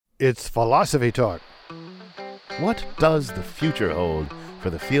It's Philosophy Talk. What does the future hold for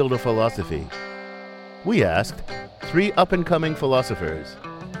the field of philosophy? We asked three up-and-coming philosophers.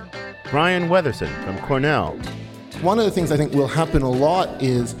 Brian Weatherson from Cornell. One of the things I think will happen a lot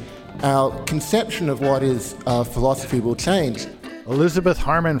is our conception of what is philosophy will change. Elizabeth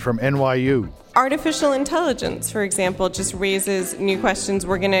Harmon from NYU. Artificial intelligence, for example, just raises new questions.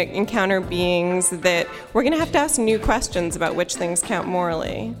 We're going to encounter beings that we're going to have to ask new questions about which things count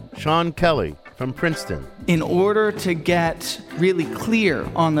morally. Sean Kelly from Princeton. In order to get really clear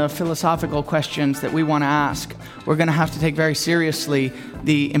on the philosophical questions that we want to ask, we're going to have to take very seriously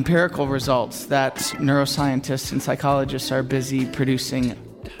the empirical results that neuroscientists and psychologists are busy producing.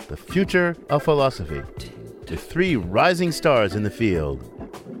 The future of philosophy, with three rising stars in the field.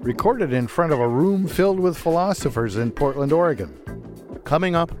 Recorded in front of a room filled with philosophers in Portland, Oregon.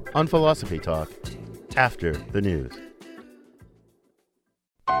 Coming up on Philosophy Talk after the news.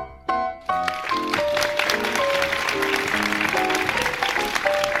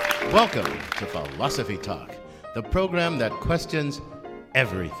 Welcome to Philosophy Talk, the program that questions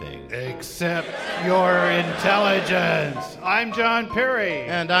everything. Except your intelligence. I'm John Perry.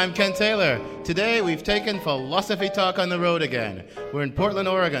 And I'm Ken Taylor. Today we've taken Philosophy Talk on the road again. We're in Portland,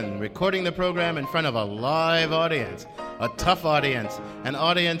 Oregon, recording the program in front of a live audience, a tough audience, an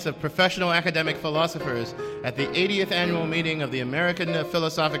audience of professional academic philosophers at the 80th annual meeting of the American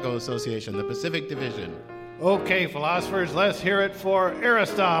Philosophical Association, the Pacific Division. Okay, philosophers, let's hear it for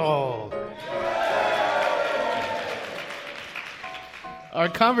Aristotle. Our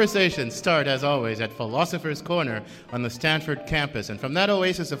conversations start, as always, at Philosopher's Corner on the Stanford campus. And from that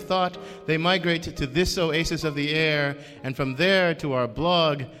oasis of thought, they migrate to this oasis of the air, and from there to our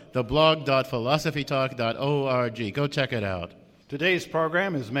blog, theblog.philosophytalk.org. Go check it out. Today's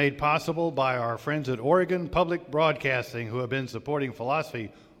program is made possible by our friends at Oregon Public Broadcasting, who have been supporting philosophy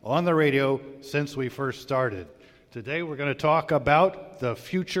on the radio since we first started. Today we're going to talk about the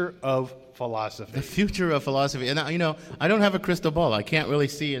future of philosophy. The future of philosophy. And I don't have a crystal ball. I can't really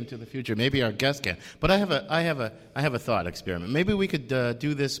see into the future. Maybe our guest can. But I have a thought experiment. Maybe we could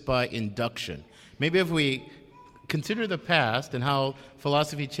do this by induction. Maybe if we consider the past and how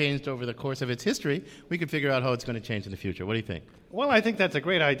philosophy changed over the course of its history, we could figure out how it's going to change in the future. What do you think? Well, I think that's a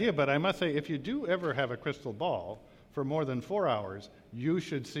great idea, but I must say, if you do ever have a crystal ball for more than 4 hours, you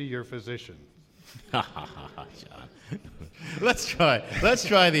should see your physician. John. Let's try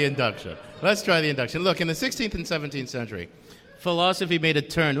the induction. Look, in the 16th and 17th century, philosophy made a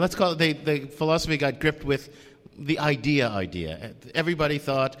turn. Let's call it, the philosophy got gripped with the idea. Everybody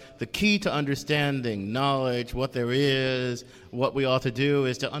thought the key to understanding knowledge, what there is, what we ought to do,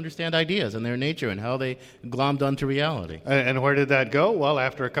 is to understand ideas and their nature and how they glommed onto reality. And where did that go? Well,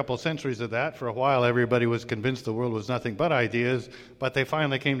 after a couple centuries of that, for a while everybody was convinced the world was nothing but ideas, but they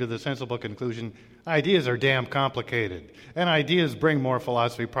finally came to the sensible conclusion, ideas are damn complicated, and ideas bring more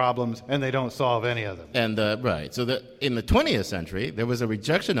philosophy problems, and they don't solve any of them. And right, so in the 20th century, there was a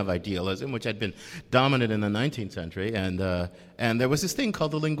rejection of idealism, which had been dominant in the 19th century, and there was this thing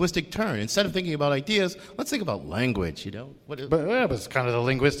called the linguistic turn. Instead of thinking about ideas, let's think about language, But it was kind of the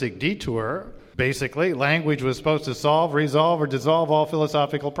linguistic detour. Basically, language was supposed to solve, resolve, or dissolve all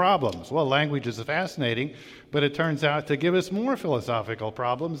philosophical problems. Well, language is fascinating, but it turns out to give us more philosophical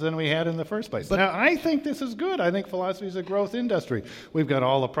problems than we had in the first place. Now, I think this is good. I think philosophy is a growth industry. We've got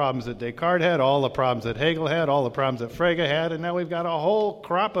all the problems that Descartes had, all the problems that Hegel had, all the problems that Frege had, and now we've got a whole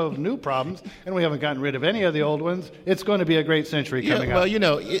crop of new problems, and we haven't gotten rid of any of the old ones. It's going to be a great century coming up. Well,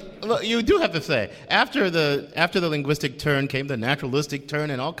 you do have to say, after the linguistic turn came the naturalistic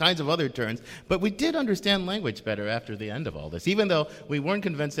turn and all kinds of other turns, but we did understand language better after the end of all this. Even though we weren't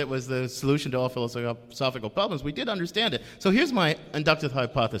convinced it was the solution to all philosophical problems, we did understand it. So here's my inductive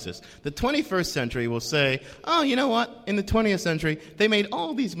hypothesis. The 21st century will say, oh, you know what? In the 20th century, they made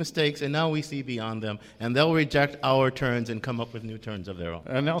all these mistakes, and now we see beyond them, and they'll reject our turns and come up with new turns of their own.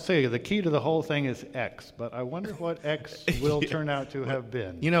 And they'll say the key to the whole thing is X, but I wonder what X will turn out to have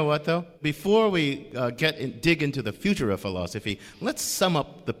been. You know what, though? Before we dig into the future of philosophy, let's sum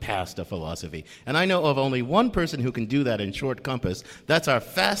up the past of philosophy. And I know of only one person who can do that in short compass. That's our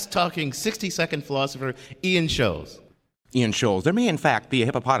fast-talking 60-second philosopher, Ian Scholes. Ian Scholes, there may in fact be a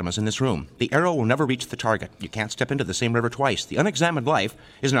hippopotamus in this room. The arrow will never reach the target. You can't step into the same river twice. The unexamined life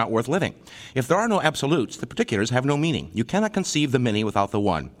is not worth living. If there are no absolutes, the particulars have no meaning. You cannot conceive the many without the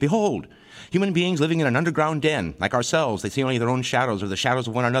one. Behold, human beings living in an underground den. Like ourselves, they see only their own shadows or the shadows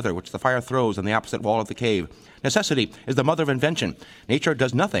of one another, which the fire throws on the opposite wall of the cave. Necessity is the mother of invention. Nature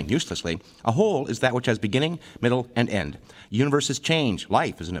does nothing uselessly. A whole is that which has beginning, middle, and end. Universes change.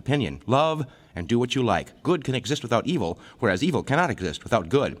 Life is an opinion. Love and do what you like. Good can exist without evil, whereas evil cannot exist without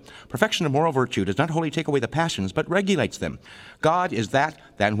good. Perfection of moral virtue does not wholly take away the passions, but regulates them. God is that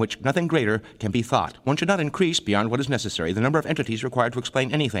than which nothing greater can be thought. One should not increase beyond what is necessary the number of entities required to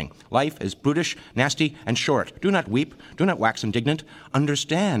explain anything. Life is brutish, nasty, and short. Do not weep. Do not wax indignant.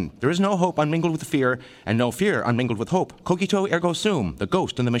 Understand. There is no hope unmingled with fear, and no fear unmingled with hope. Cogito ergo sum, the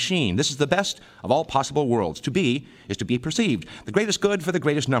ghost and the machine. This is the best of all possible worlds. To be is to be perceived. The greatest good for the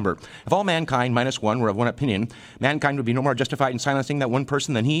greatest number. If all mankind minus one were of one opinion, mankind would be no more justified in silencing that one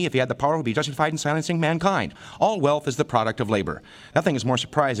person than he, if he had the power, would be justified in silencing mankind. All wealth is the product of labor. Nothing is more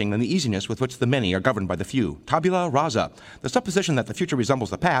surprising than the easiness with which the many are governed by the few. Tabula rasa. The supposition that the future resembles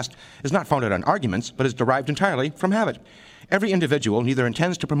the past is not founded on arguments, but is derived entirely from habit. Every individual neither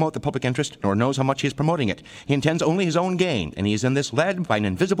intends to promote the public interest nor knows how much he is promoting it. He intends only his own gain, and he is in this led by an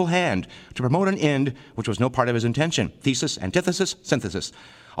invisible hand to promote an end which was no part of his intention. Thesis, antithesis, synthesis.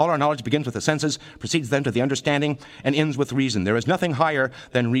 All our knowledge begins with the senses, proceeds then to the understanding, and ends with reason. There is nothing higher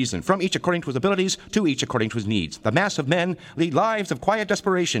than reason, from each according to his abilities, to each according to his needs. The mass of men lead lives of quiet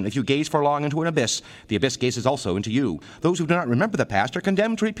desperation. If you gaze for long into an abyss, the abyss gazes also into you. Those who do not remember the past are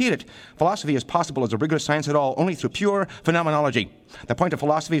condemned to repeat it. Philosophy is possible as a rigorous science at all only through pure phenomenology. The point of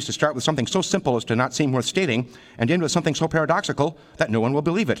philosophy is to start with something so simple as to not seem worth stating, and end with something so paradoxical that no one will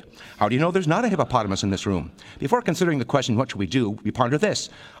believe it. How do you know there's not a hippopotamus in this room? Before considering the question, what should we do, we ponder this.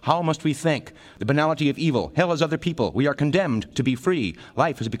 How must we think? The banality of evil. Hell is other people. We are condemned to be free.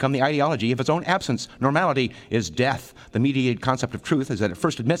 Life has become the ideology of its own absence. Normality is death. The mediated concept of truth is that it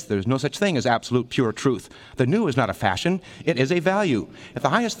first admits there is no such thing as absolute pure truth. The new is not a fashion. It is a value. If the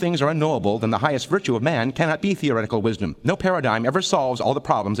highest things are unknowable, then the highest virtue of man cannot be theoretical wisdom. No paradigm ever solves all the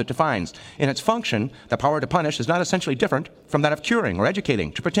problems it defines. In its function, the power to punish is not essentially different from that of curing or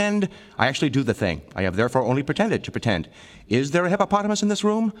educating. To pretend, I actually do the thing. I have therefore only pretended to pretend. Is there a hippopotamus in this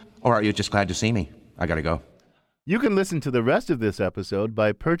room? Or are you just glad to see me? I gotta go. You can listen to the rest of this episode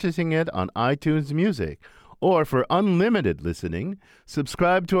by purchasing it on iTunes Music. Or for unlimited listening,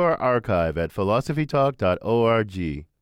 subscribe to our archive at philosophytalk.org.